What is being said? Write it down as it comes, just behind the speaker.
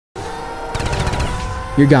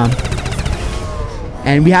You're gone.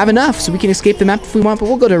 And we have enough, so we can escape the map if we want, but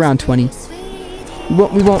we'll go to around 20.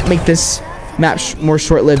 We won't make this map more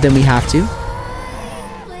short-lived than we have to.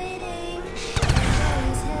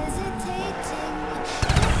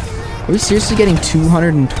 Are we seriously getting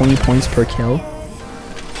 220 points per kill?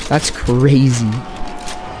 That's crazy.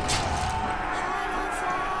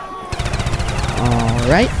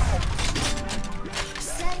 Alright.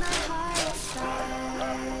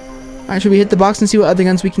 Alright, should we hit the box and see what other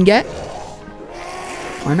guns we can get?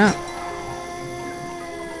 Why not?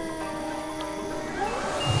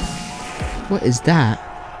 What is that?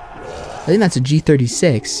 I think that's a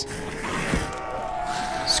G36.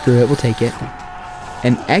 Screw it, we'll take it.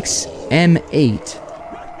 An XM8.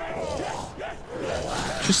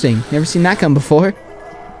 Interesting. Never seen that gun before.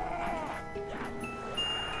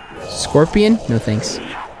 Scorpion? No thanks.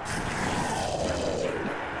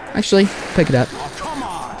 Actually, pick it up.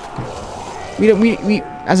 We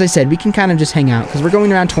as I said, we can kind of just hang out because we're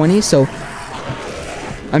going around 20. So,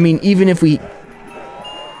 I mean, even if we,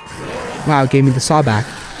 wow, it gave me the saw back.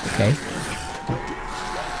 Okay.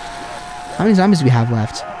 How many zombies do we have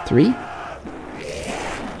left? 3?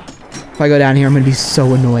 If I go down here, I'm gonna be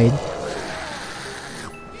so annoyed.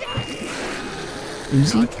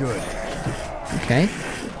 Uzi? Okay.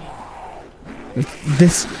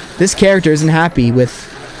 This character isn't happy with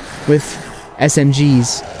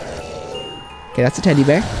SMGs. Okay, that's a teddy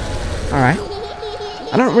bear. Alright.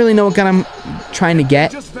 I don't really know what gun I'm trying to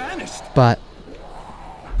get, but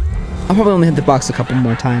I'll probably only hit the box a couple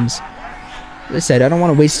more times. As I said, I don't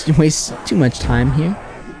want to waste too much time here.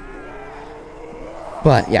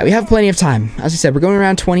 But yeah, we have plenty of time. As I said, we're going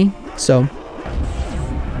around 20, so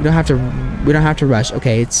we don't have to rush.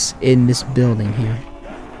 Okay, it's in this building here.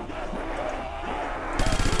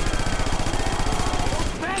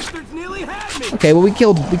 Okay, well we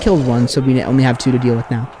killed one, so we only have 2 to deal with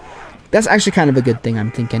now. That's actually kind of a good thing, I'm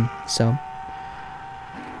thinking. So,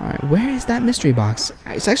 all right, where is that mystery box?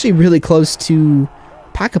 It's actually really close to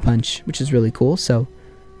Pack-a-Punch, which is really cool. So,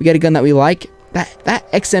 we got a gun that we like. That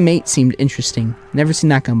XM8 seemed interesting. Never seen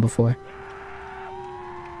that gun before.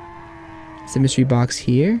 Is the mystery box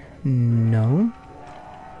here? No.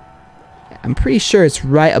 I'm pretty sure it's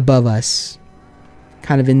right above us,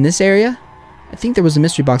 kind of in this area. I think there was a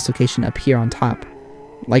mystery box location up here on top,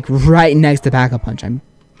 like right next to Pack-a-Punch. I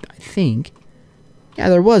think. Yeah,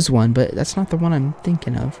 there was one, but that's not the one I'm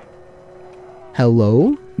thinking of.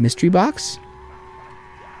 Hello, mystery box.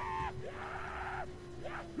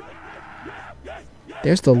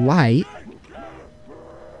 There's the light.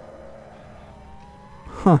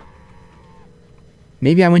 Huh.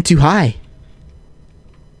 Maybe I went too high.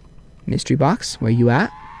 Mystery box, where you at?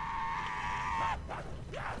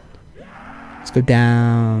 Let's go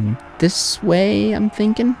down this way, I'm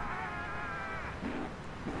thinking.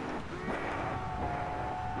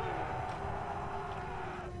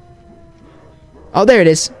 Oh, there it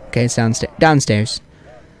is. Okay, it's downstairs.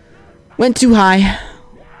 Went too high.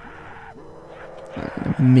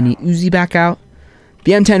 Mini Uzi back out.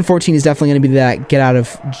 The M1014 is definitely going to be that get out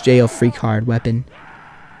of jail free card weapon,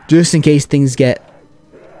 just in case things get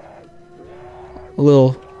a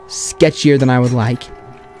little sketchier than I would like.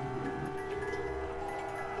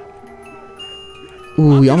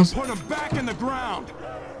 Ooh, we almost put him back in the ground.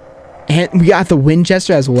 And we got the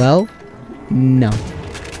Winchester as well. No.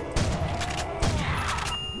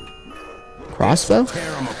 Crossbow?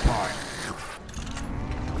 Tear him apart.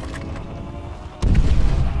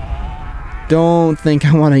 Don't think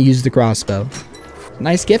I want to use the crossbow.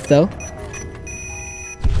 Nice gift though.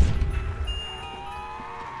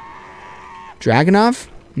 Dragunov?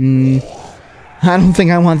 I don't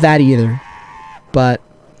think I want that either. But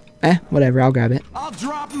whatever, I'll grab it. I'll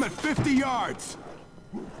drop him at 50 yards.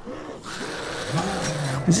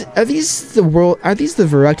 Are these the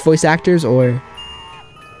Verrucht voice actors or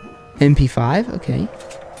MP5? Okay.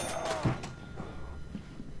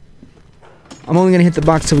 I'm only gonna hit the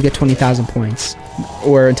box till we get 20,000 points,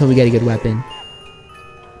 or until we get a good weapon.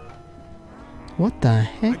 What the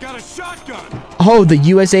heck? I got a shotgun. Oh, the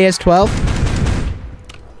USAS-12.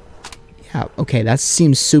 Yeah. Okay, that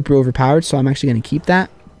seems super overpowered, so I'm actually gonna keep that.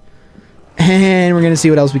 And we're gonna see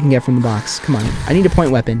what else we can get from the box. Come on, I need a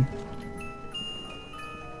point weapon.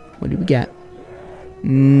 What did we get?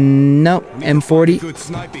 Nope, M40. Good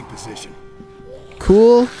sniping position.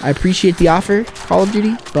 Cool. I appreciate the offer, Call of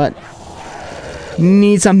Duty, but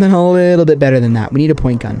need something a little bit better than that. We need a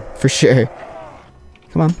point gun for sure.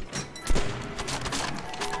 Come on.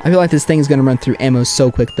 I feel like this thing is gonna run through ammo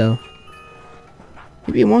so quick, though.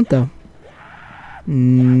 Maybe it won't, though.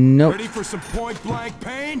 Nope. Ready for some point blank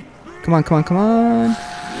pain? Come on, come on, come on.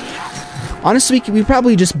 Honestly, we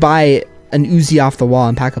probably just buy an Uzi off the wall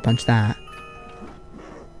and pack-a-punch that.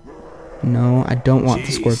 No, I don't want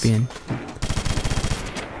the Scorpion.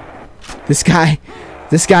 This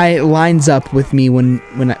guy lines up with me when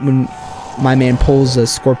my man pulls a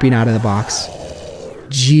Scorpion out of the box.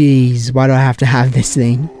 Jeez, why do I have to have this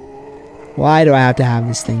thing? Why do I have to have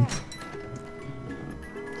this thing?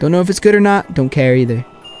 Don't know if it's good or not. Don't care either.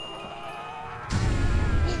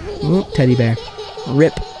 Ooh, teddy bear.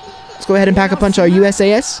 Rip. Let's go ahead and pack-a-punch our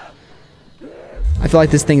USAS. I feel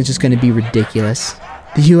like this thing is just going to be ridiculous.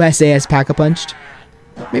 The USAS pack-a-punched.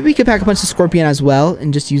 Maybe we could pack-a-punch the Scorpion as well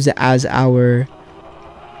and just use it as our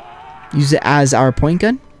point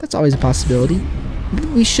gun. That's always a possibility. Maybe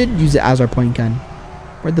we should use it as our point gun.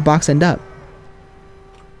 Where'd the box end up?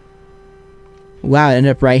 Wow, it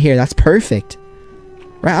ended up right here. That's perfect.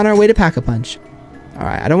 Right on our way to pack-a-punch.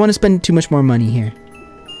 Alright, I don't want to spend too much more money here.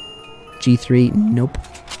 G3, nope.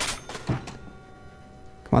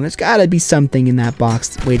 Come on, there's gotta be something in that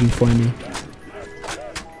box waiting for me.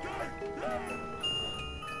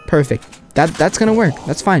 Perfect. That's gonna work.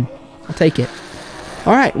 That's fine. I'll take it.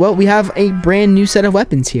 Alright, well, we have a brand new set of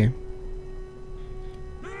weapons here.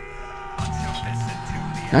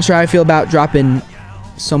 Not sure how I feel about dropping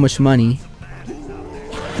so much money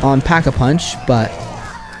on Pack-a-Punch, but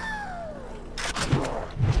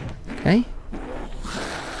okay.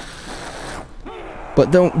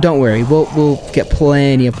 But don't worry, we'll get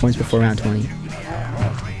plenty of points before round 20.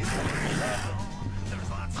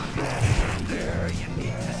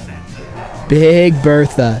 Big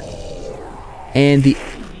Bertha and the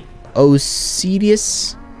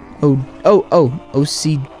Osidious.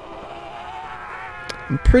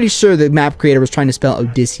 I'm pretty sure the map creator was trying to spell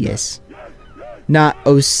Odysseus, not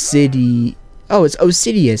Ocidi. Oh, it's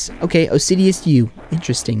Osidious. Okay, Osidious U.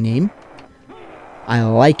 Interesting name. I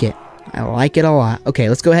like it. I like it a lot. Okay,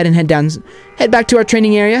 let's go ahead and head back to our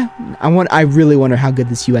training area. I really wonder how good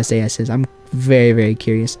this USAS is. I'm very, very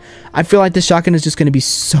curious. I feel like the shotgun is just going to be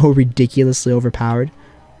so ridiculously overpowered.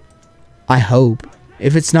 I hope.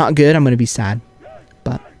 If it's not good, I'm going to be sad.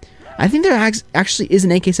 But I think there actually is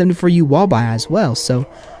an AK-74U wall buy as well, so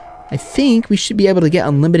I think we should be able to get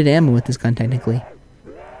unlimited ammo with this gun technically.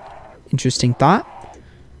 Interesting thought.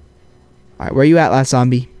 Alright, where are you at, last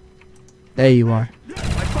zombie? There you are.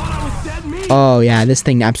 Oh yeah, this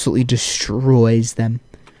thing absolutely destroys them.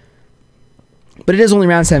 But it is only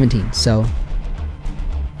round 17, so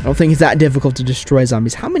I don't think it's that difficult to destroy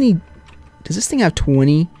zombies. How many... Does this thing have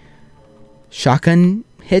 20 shotgun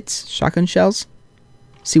hits? Shotgun shells?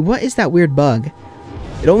 See, what is that weird bug?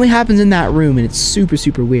 It only happens in that room, and it's super,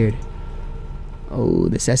 super weird. Oh,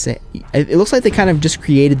 this essay. It looks like they kind of just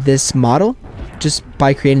created this model just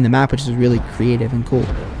by creating the map, which is really creative and cool.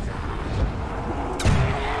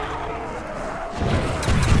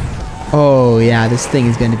 Oh, yeah, this thing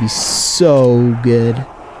is going to be so good.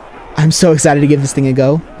 I'm so excited to give this thing a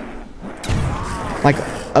go. Like,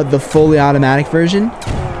 the fully automatic version.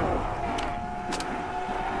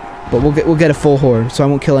 But we'll get a full horde, so I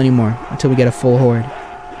won't kill anymore until we get a full horde.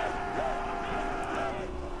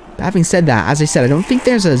 But having said that, as I said, I don't think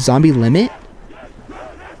there's a zombie limit.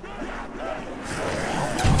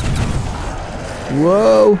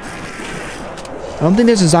 Whoa. I don't think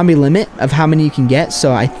there's a zombie limit of how many you can get,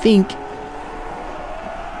 so I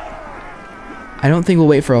don't think we'll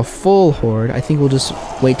wait for a full horde. I think we'll just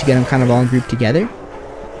wait to get them kind of all grouped together.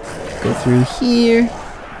 Go through here.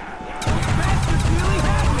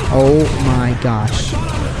 Oh my gosh.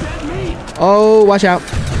 Oh, watch out.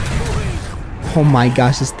 Oh my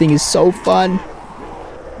gosh, this thing is so fun.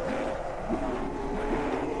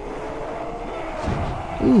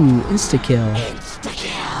 Ooh, insta-kill.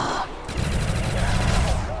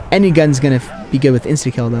 Any gun's gonna be good with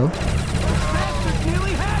insta-kill though.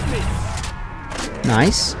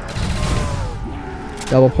 Nice.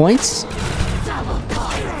 Double points.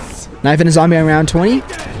 Knife in a zombie on round 20.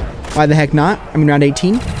 Why the heck not? I mean round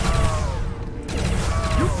 18.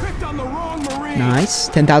 Nice.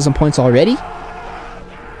 10,000 points already.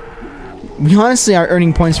 We honestly are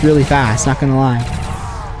earning points really fast, not gonna lie.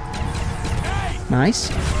 Nice.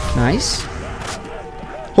 Nice.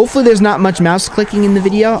 Hopefully there's not much mouse clicking in the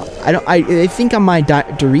video. I think on my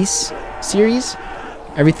Doris series,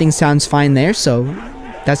 everything sounds fine there, so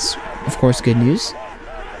that's of course good news.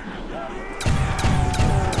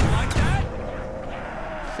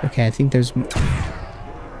 Okay, I think there's...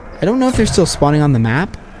 I don't know if they're still spawning on the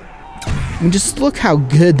map. I mean, just look how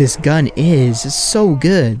good this gun is. It's so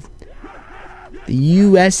good. The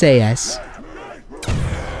USAS.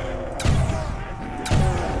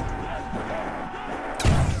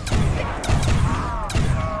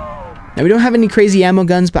 And we don't have any crazy ammo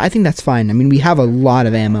guns, but I think that's fine. I mean, we have a lot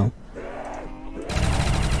of ammo.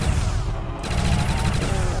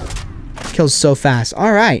 Kills so fast.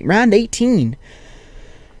 Alright, round 18.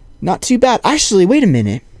 Not too bad. Actually, wait a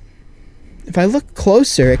minute. If I look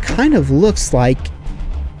closer, it kind of looks like...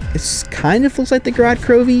 It kind of looks like the Garad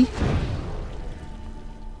Crovey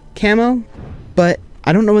camo, but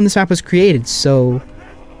I don't know when this map was created, so...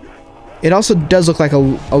 It also does look like a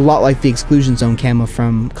lot like the Exclusion Zone camo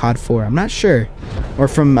from COD 4. I'm not sure. Or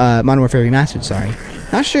from Modern Warfare Remastered, sorry.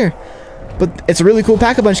 Not sure. But it's a really cool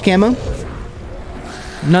Pack-a-Punch camo.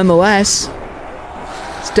 Nonetheless,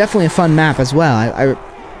 it's definitely a fun map as well.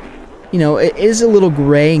 You know, it is a little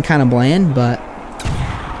gray and kind of bland, but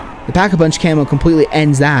the Pack-a-Punch camo completely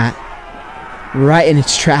ends that right in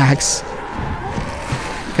its tracks.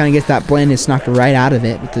 Kind of gets that blandness knocked right out of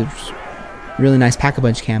it with the really nice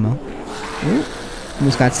Pack-a-Punch camo. Ooh,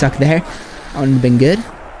 almost got stuck there. That wouldn't have been good.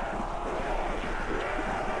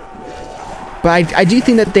 But I do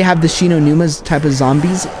think that they have the Shino-Numa's type of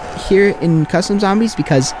zombies here in Custom Zombies,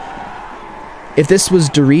 because if this was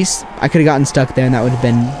Doris, I could have gotten stuck there and that would have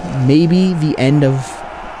been maybe the end of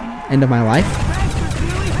my life.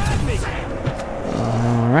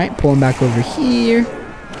 Alright, pulling back over here.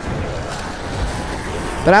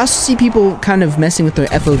 But I also see people kind of messing with their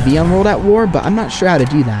FOV on World at War, but I'm not sure how to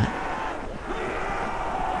do that.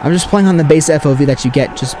 I'm just playing on the base FOV that you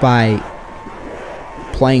get just by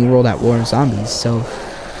playing World at War Zombies, so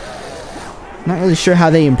I'm not really sure how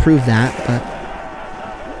they improve that, but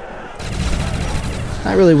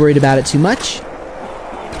not really worried about it too much.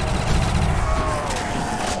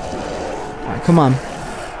 Alright, come on.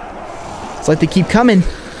 It's like they keep coming.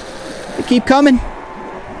 They keep coming.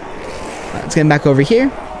 Alright, let's get back over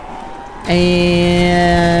here.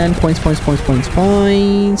 And points.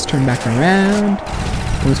 Turn back around.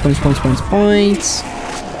 Points.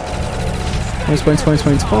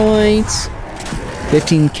 Points.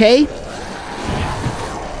 15k.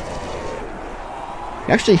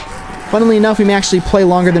 Actually, funnily enough, we may actually play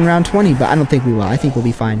longer than round 20, but I don't think we will. I think we'll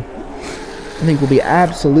be fine. I think we'll be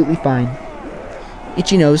absolutely fine.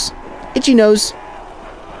 Itchy nose. Itchy nose.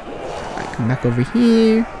 Alright, come back over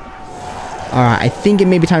here. Alright, I think it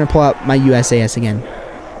may be time to pull out my USAS again.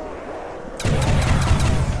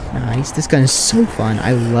 Nice. This gun is so fun.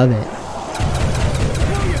 I love it.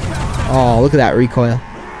 Oh, look at that recoil.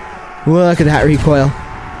 Look at that recoil.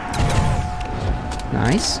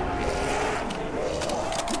 Nice.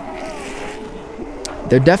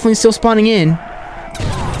 They're definitely still spawning in.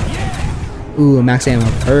 Ooh, max ammo.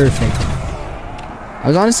 Perfect. I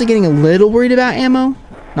was honestly getting a little worried about ammo.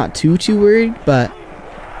 Not too worried, but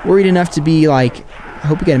worried enough to be like, I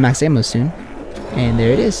hope we get a max ammo soon. And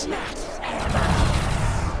there it is.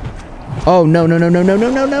 Oh, no. I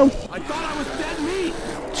thought I was dead meat.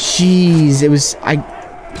 Jeez, it was... I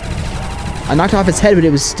knocked off its head, but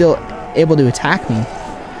it was still able to attack me.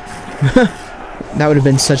 That would have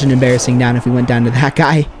been such an embarrassing down if we went down to that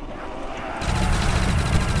guy.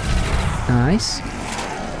 Nice.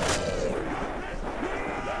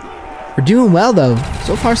 We're doing well, though.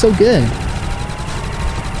 So far, so good.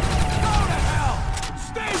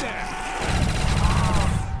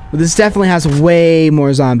 But this definitely has way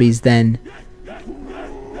more zombies than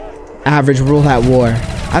average World at War.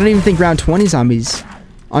 I don't even think round 20 zombies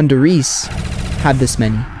on Doris have this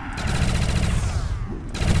many.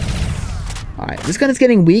 Alright, this gun is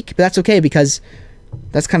getting weak, but that's okay because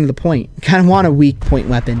that's kind of the point. You kind of want a weak point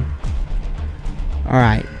weapon.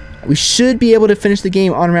 Alright, we should be able to finish the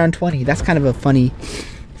game on round 20. That's kind of a funny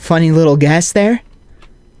little guess there.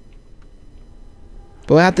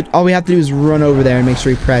 But all we have to do is run over there and make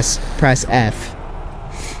sure we press F.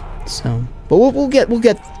 So, but we'll get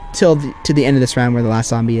to the end of this round where the last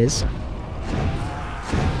zombie is.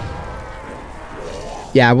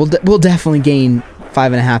 Yeah, we'll definitely gain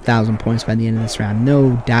 5,500 points by the end of this round,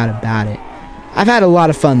 no doubt about it. I've had a lot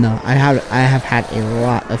of fun though. I have had a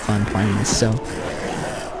lot of fun playing this, so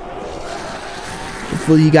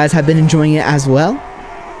hopefully you guys have been enjoying it as well.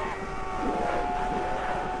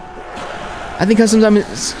 I think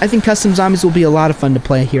Custom Zombies will be a lot of fun to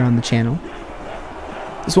play here on the channel.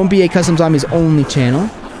 This won't be a Custom Zombies only channel.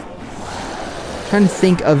 I'm trying to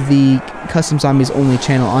think of the Custom Zombies only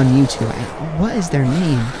channel on YouTube. What is their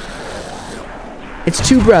name? It's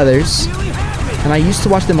two brothers, and I used to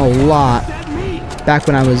watch them a lot back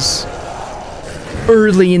when I was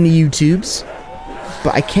early in the YouTubes,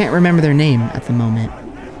 but I can't remember their name at the moment,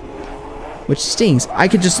 which stings. I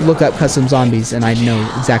could just look up Custom Zombies and I'd know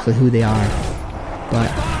exactly who they are, but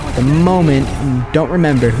at the moment I don't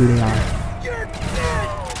remember who they are.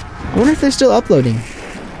 I wonder if they're still uploading.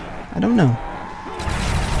 I don't know.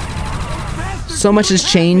 So much has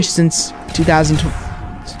changed since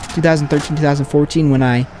 2013, 2014 when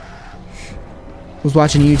I was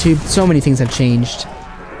watching YouTube. So many things have changed.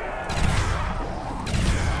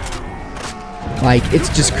 Like, it's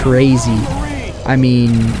just crazy. I mean,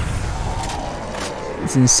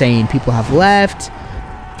 it's insane. People have left.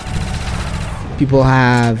 People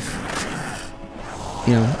have,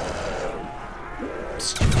 you know,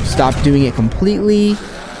 stopped doing it completely.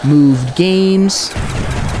 Moved games.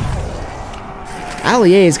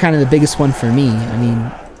 Ali A is kind of the biggest one for me. I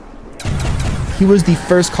mean, he was the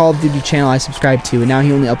first Call of Duty channel I subscribed to, and now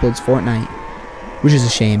he only uploads Fortnite, which is a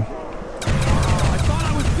shame.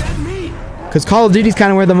 Because Call of Duty is kind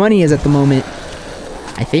of where the money is at the moment.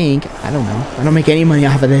 I think. I don't know. I don't make any money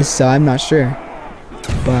off of this, so I'm not sure.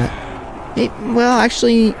 But, well,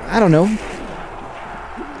 actually, I don't know.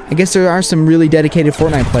 I guess there are some really dedicated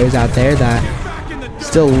Fortnite players out there that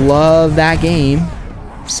still love that game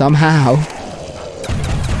somehow.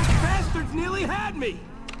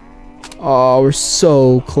 Oh, we're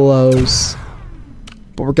so close.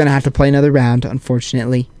 But we're gonna have to play another round,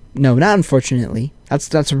 unfortunately. No, not unfortunately.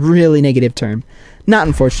 That's a really negative term. Not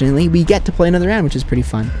unfortunately. We get to play another round, which is pretty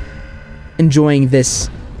fun. Enjoying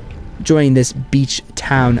this beach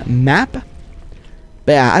town map.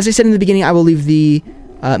 But yeah, as I said in the beginning, I will leave the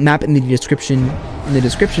map in the description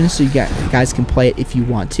so you guys can play it if you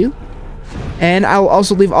want to. And I'll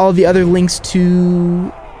also leave all of the other links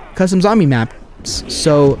to custom zombie maps.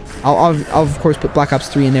 So I'll of course put Black Ops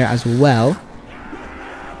 3 in there as well,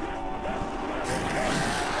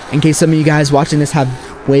 in case some of you guys watching this have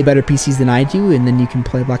way better PCs than I do, and then you can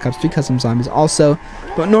play Black Ops 3 custom zombies also.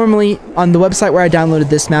 But normally on the website where I downloaded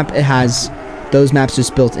this map, it has those maps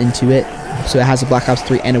just built into it. So it has a Black Ops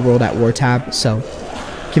 3 and a World at War tab. So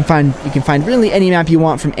you can find really any map you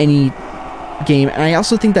want from any game. And I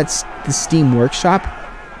also think that's the Steam Workshop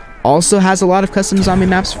also has a lot of custom zombie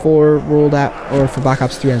maps for for Black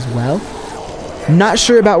Ops 3 as well. Not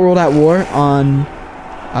sure about World at War on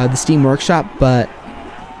the Steam Workshop, but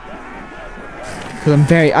because I'm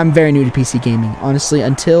very new to PC gaming, honestly.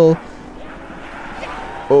 Until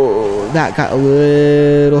that got a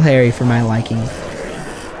little hairy for my liking.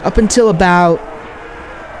 Up until about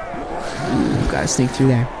gotta sneak through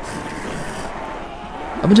there.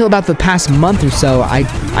 Up until about the past month or so,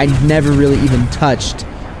 I never really even touched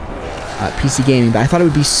PC gaming, but I thought it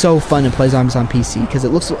would be so fun to play zombies on PC because it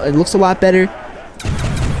looks a lot better,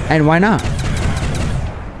 and why not?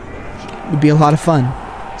 It would be a lot of fun.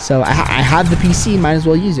 So I have the PC, might as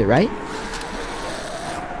well use it, right?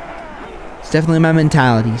 It's definitely my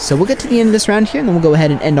mentality. So we'll get to the end of this round here, and then we'll go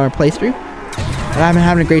ahead and end our playthrough. But I've been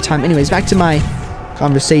having a great time. Anyways, back to my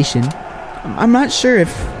conversation. I'm not sure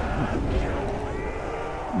if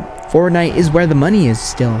Fortnite is where the money is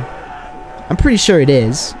still. I'm pretty sure it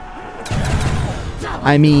is.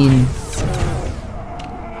 I mean,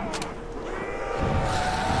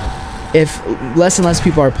 if less and less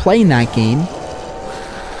people are playing that game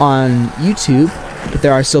on YouTube, but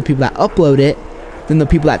there are still people that upload it, then the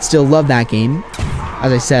people that still love that game,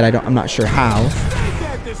 as I said, I'm not sure how,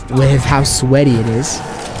 with how sweaty it is,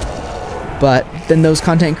 but then those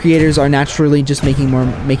content creators are naturally just making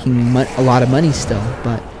a lot of money still.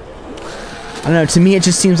 But I don't know, to me it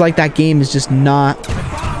just seems like that game is just not,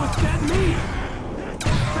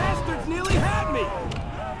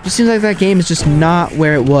 just seems like that game is just not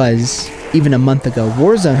where it was even a month ago.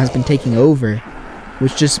 Warzone has been taking over,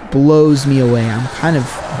 which just blows me away. I'm kind of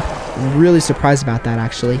really surprised about that,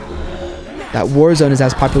 actually, that Warzone is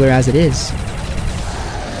as popular as it is.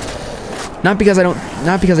 Not because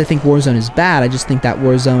I think Warzone is bad. I just think that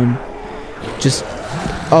Warzone just,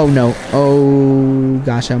 oh no, oh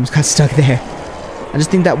gosh, I almost got stuck there. I just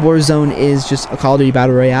think that Warzone is just a Call of Duty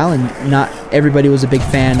Battle Royale, and not everybody was a big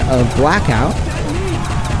fan of Blackout.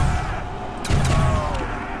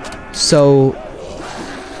 So,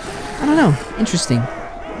 I don't know, interesting.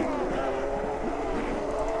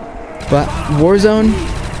 But Warzone,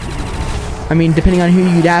 I mean, depending on who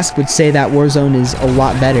you'd ask, would say that Warzone is a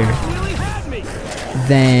lot better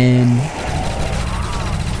than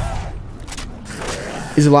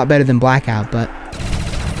Blackout. But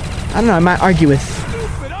I don't know, I might argue with,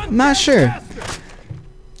 I'm not sure.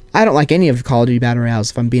 I don't like any of the Call of Duty Battle Royales,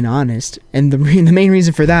 if I'm being honest, and the main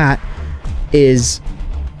reason for that is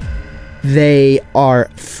they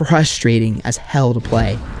are frustrating as hell to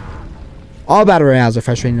play. All Battle Royales are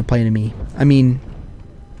frustrating to play to me. I mean,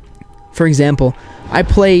 for example, I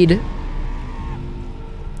played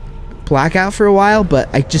Blackout for a while,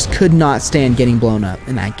 but I just could not stand getting blown up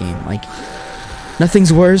in that game. Like,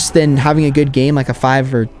 nothing's worse than having a good game, like a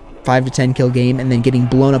 5 to 10 kill game, and then getting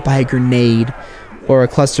blown up by a grenade or a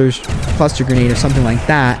cluster grenade or something like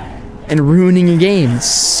that and ruining your game. It's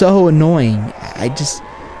so annoying. I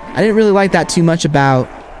didn't really like that too much about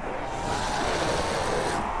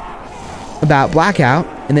Blackout.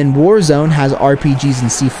 And then Warzone has RPGs and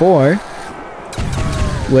C4,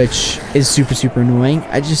 which is super annoying.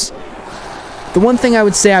 The one thing I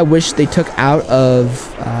would say I wish they took out of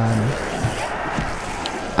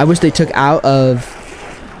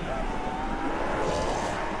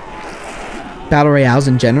Battle Royales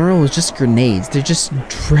in general was just grenades. They just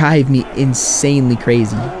drive me insanely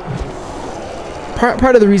crazy.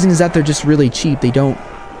 Part of the reason is that they're just really cheap. They don't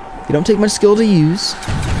take much skill to use,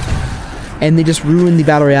 and they just ruin the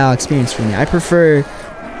Battle Royale experience for me. I prefer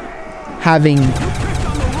having,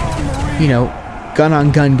 you know,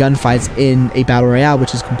 gun-on-gun gunfights in a Battle Royale,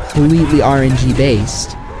 which is completely RNG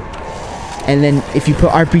based. And then if you put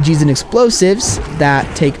RPGs and explosives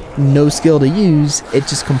that take no skill to use, it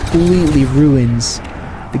just completely ruins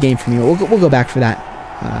the game for me. We'll go back for that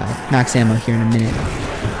max ammo here in a minute.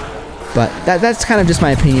 But that's kind of just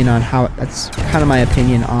my opinion on how. That's kind of my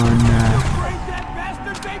opinion on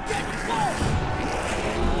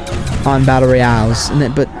Battle Royales.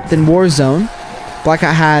 But then Warzone,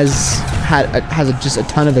 Blackout has just a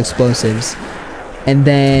ton of explosives, and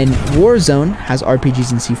then Warzone has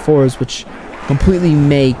RPGs and C4s, which completely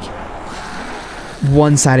make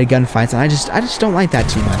one-sided gunfights, and I just don't like that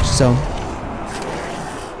too much. So,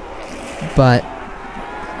 but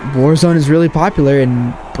Warzone is really popular,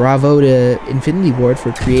 and bravo to Infinity Ward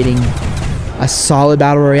for creating a solid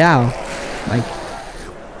Battle Royale. Like,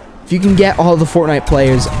 if you can get all the Fortnite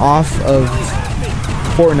players off of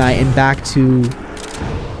Fortnite and back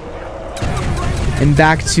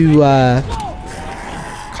to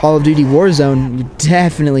Call of Duty Warzone, you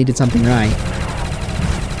definitely did something right.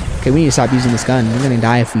 Okay, we need to stop using this gun. We're gonna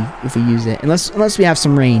die if we use it, unless we have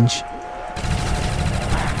some range.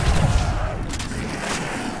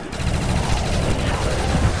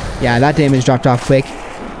 Yeah, that damage dropped off quick.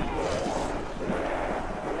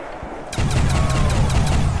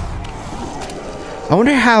 I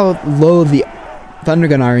wonder how low the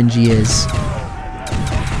Thundergun RNG is.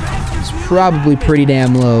 It's probably pretty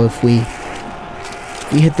damn low if we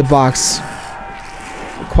hit the box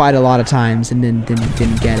quite a lot of times and then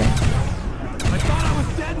didn't get it.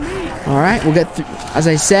 Alright, we'll get through. As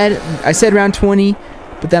I said round 20,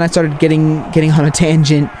 but then I started getting on a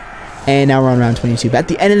tangent, and now we're on round 22. But at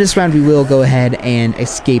the end of this round, we will go ahead and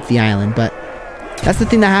escape the island. But that's the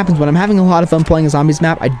thing that happens when I'm having a lot of fun playing a zombies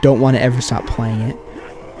map. I don't want to ever stop playing it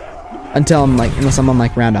unless I'm on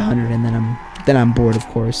like round 100, and then I'm bored, of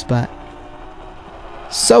course. But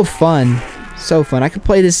so fun. So fun. I could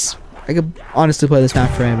honestly play this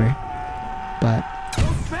map forever. But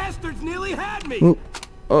Those bastards nearly had me. ooh,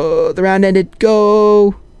 oh, the round ended.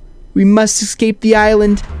 Go. We must escape the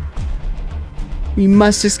island. We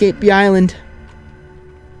must escape the island.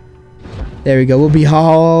 There we go. We'll be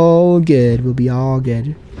all good. We'll be all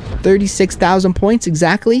good. 36,000 points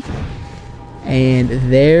exactly. And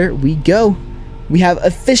there we go. We have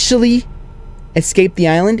officially escaped the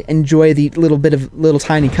island. Enjoy the little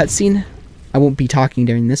tiny cutscene. I won't be talking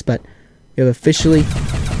during this, but we have officially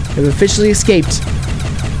escaped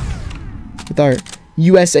with our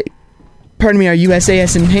our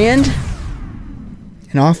USAS in hand,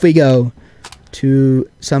 and off we go to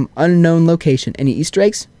some unknown location. Any Easter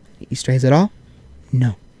eggs? Any Easter eggs at all?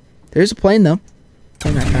 No. There's a plane though.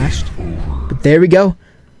 Plane that crashed. But there we go.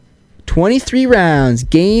 23 rounds.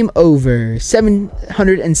 Game over.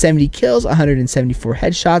 770 kills, 174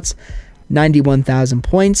 headshots, 91,000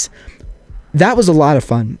 points. That was a lot of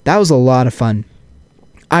fun.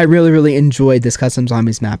 I really enjoyed this custom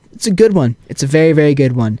zombies map. It's a good one. It's a very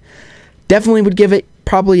good one. Definitely would give it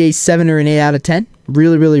probably a 7 or an 8 out of 10.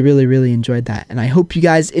 Really enjoyed that. And I hope you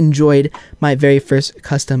guys enjoyed my very first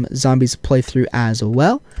custom zombies playthrough as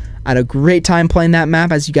well. I had a great time playing that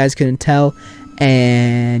map, as you guys couldn't tell.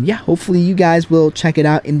 And yeah, hopefully you guys will check it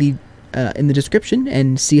out in the description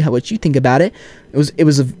and see what you think about it. It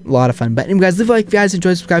was a lot of fun. But anyway, guys, leave a like if you guys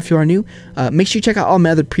enjoyed, subscribe if you are new. Make sure you check out all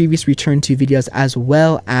my other previous Return to videos, as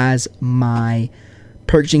well as my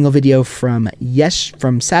perk jingle video from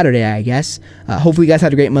Saturday, I guess. Hopefully you guys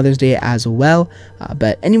had a great Mother's Day as well.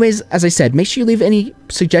 But anyways, as I said, make sure you leave any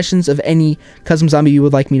suggestions of any custom zombie you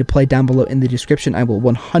would like me to play down below in the description. I will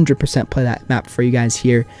 100% play that map for you guys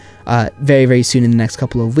here very soon in the next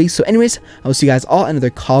couple of weeks. So anyways, I will see you guys all in another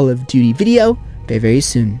Call of Duty video very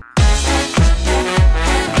soon.